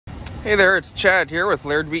Hey there, it's Chad here with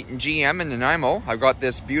Laird Wheaton GM in Nanaimo. I've got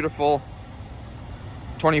this beautiful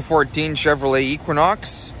 2014 Chevrolet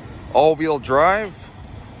Equinox, all-wheel drive.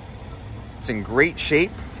 It's in great shape.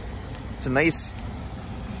 It's a nice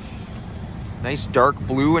dark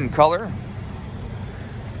blue in color.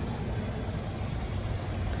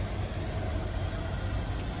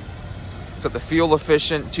 It's got the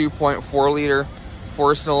fuel-efficient 2.4 liter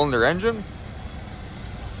 4-cylinder engine.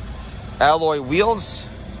 Alloy wheels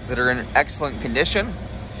that are in excellent condition.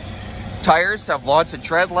 Tires have lots of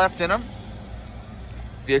tread left in them.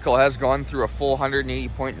 Vehicle has gone through a full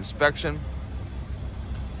 180-point inspection.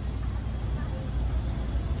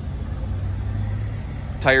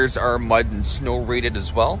 Tires are mud and snow rated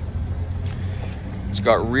as well. It's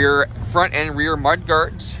got front and rear mud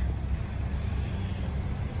guards.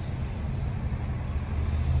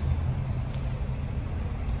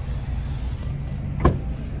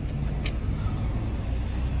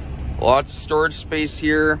 Lots of storage space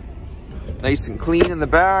here. Nice and clean in the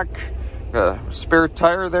back. Got a spare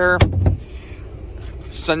tire there.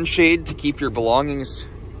 Sunshade to keep your belongings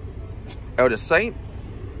out of sight,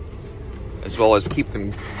 as well as keep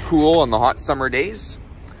them cool on the hot summer days.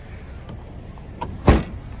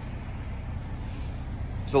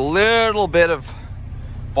 There's a little bit of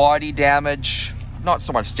body damage. Not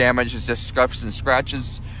so much damage, it's just scuffs and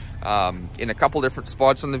scratches in a couple different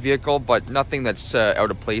spots on the vehicle, but nothing that's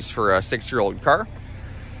out of place for a 6-year-old car.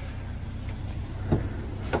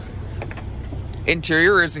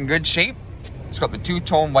 Interior is in good shape. It's got the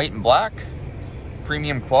two-tone white and black,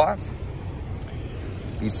 premium cloth.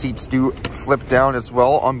 These seats do flip down as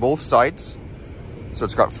well on both sides, so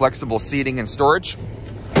it's got flexible seating and storage.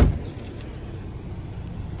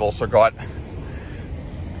 We've also got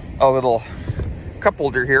a little cup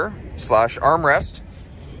holder here / armrest.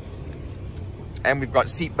 And we've got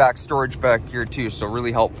seat back storage back here too, so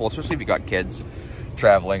really helpful, especially if you got kids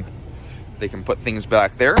traveling. They can put things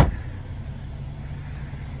back there.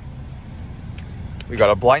 We got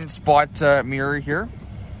a blind spot mirror here.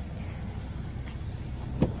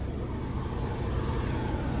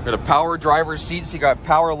 Got a power driver's seat, so you got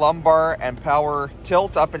power lumbar and power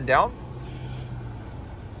tilt up and down.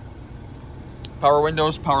 Power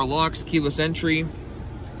windows, power locks, keyless entry,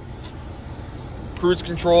 cruise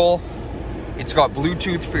control. It's got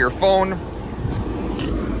Bluetooth for your phone.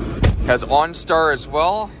 Has OnStar as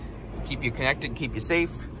well. Keep you connected, keep you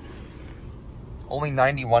safe. Only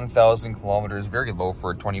 91,000 kilometers, very low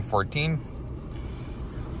for a 2014.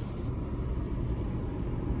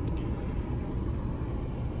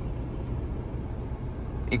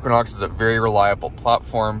 Equinox is a very reliable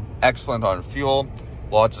platform, excellent on fuel,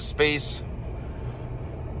 lots of space.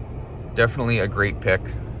 Definitely a great pick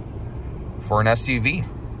for an SUV.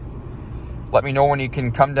 Let me know when you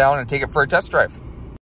can come down and take it for a test drive.